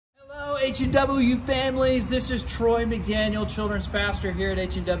HNW families, this is Troy McDaniel, children's pastor here at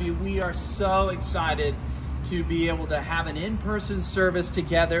HNW. We are so excited to be able to have an in-person service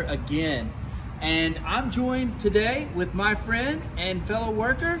together again. And I'm joined today with my friend and fellow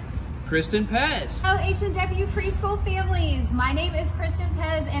worker, Kristen Pez. Hello HNW preschool families. My name is Kristen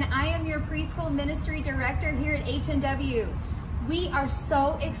Pez and I am your preschool ministry director here at HNW. We are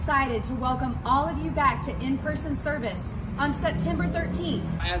so excited to welcome all of you back to in-person service on September 13th.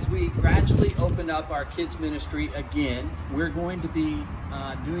 As we gradually open up our kids ministry again, we're going to be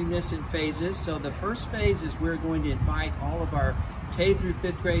doing this in phases. So the first phase is we're going to invite all of our K through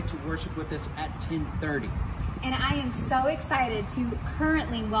 5th grade to worship with us at 10:30. And I am so excited to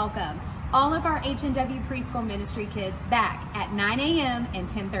currently welcome all of our HNW preschool ministry kids back at 9 a.m. and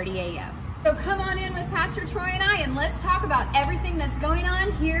 10:30 a.m. So come on in with Pastor Troy and I, and let's talk about everything that's going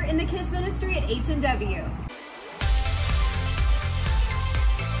on here in the kids ministry at HNW.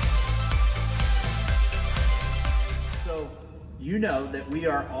 So you know that we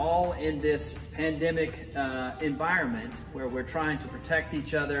are all in this pandemic environment where we're trying to protect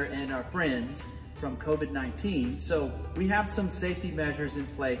each other and our friends from COVID-19. So we have some safety measures in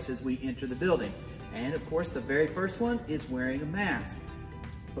place as we enter the building. And of course, the very first one is wearing a mask.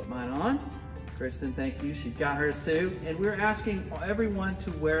 Put mine on. Kristen, thank you. She's got hers too. And we're asking everyone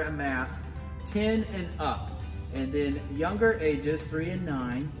to wear a mask 10 and up. And then younger ages, 3 to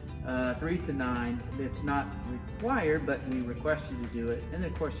 9, it's not required, but we request you to do it. And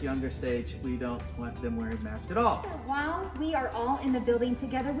of course, youngest age, we don't want them wearing masks at all. So while we are all in the building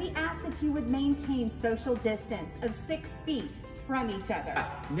together, we ask that you would maintain social distance of 6 feet from each other.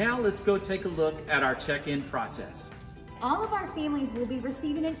 Now let's go take a look at our check-in process. All of our families will be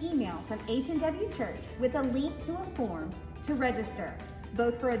receiving an email from HNW Church with a link to a form to register,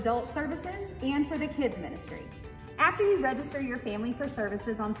 both for adult services and for the kids ministry. After you register your family for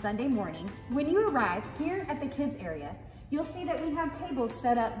services on Sunday morning, when you arrive here at the kids area, you'll see that we have tables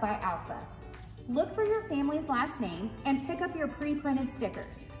set up by Alpha. Look for your family's last name and pick up your pre-printed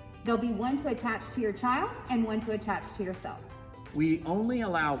stickers. There'll be one to attach to your child and one to attach to yourself. We only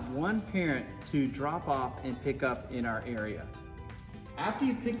allow one parent to drop off and pick up in our area. After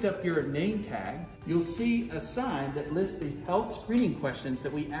you've picked up your name tag, you'll see a sign that lists the health screening questions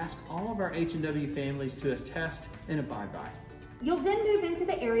that we ask all of our HNW families to attest and abide by. You'll then move into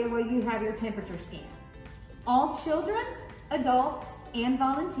the area where you have your temperature scan. All children, adults, and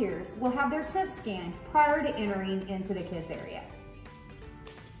volunteers will have their temp scanned prior to entering into the kids area.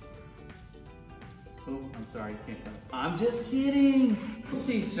 Oh, I'm sorry, can't come. I'm just kidding. You'll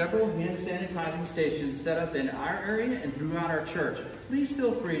see several hand sanitizing stations set up in our area and throughout our church. Please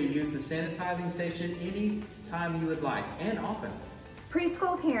feel free to use the sanitizing station any time you would like, and often.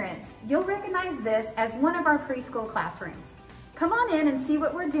 Preschool parents, you'll recognize this as one of our preschool classrooms. Come on in and see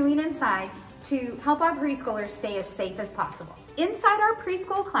what we're doing inside to help our preschoolers stay as safe as possible. Inside our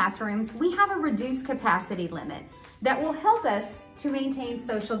preschool classrooms, we have a reduced capacity limit that will help us to maintain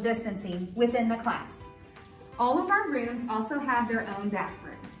social distancing within the class. All of our rooms also have their own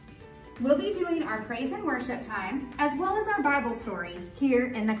bathroom. We'll be doing our praise and worship time as well as our Bible story here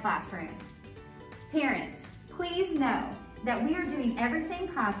in the classroom. Parents, please know that we are doing everything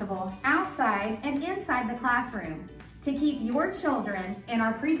possible outside and inside the classroom to keep your children and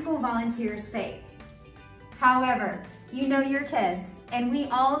our preschool volunteers safe. However, you know your kids, and we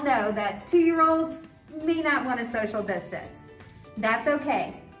all know that 2-year-olds may not want to social distance. That's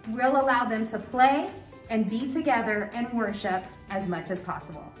okay. We'll allow them to play and be together and worship as much as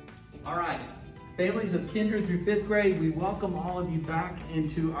possible. All right, families of kinder through 5th grade, we welcome all of you back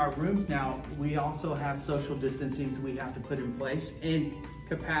into our rooms now. We also have social distancing we have to put in place and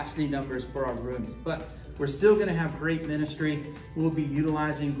capacity numbers for our rooms, but we're still going to have great ministry. We'll be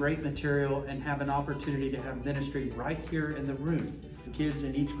utilizing great material and have an opportunity to have ministry right here in the room. The kids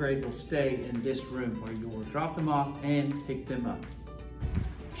in each grade will stay in this room where you will drop them off and pick them up.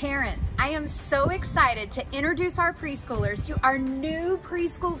 Parents, I am so excited to introduce our preschoolers to our new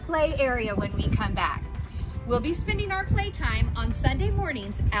preschool play area when we come back. We'll be spending our playtime on Sunday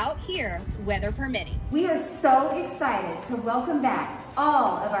mornings out here, weather permitting. We are so excited to welcome back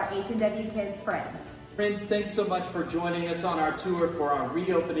all of our HNW Kids friends. Friends, thanks so much for joining us on our tour for our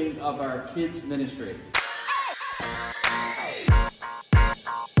reopening of our kids ministry.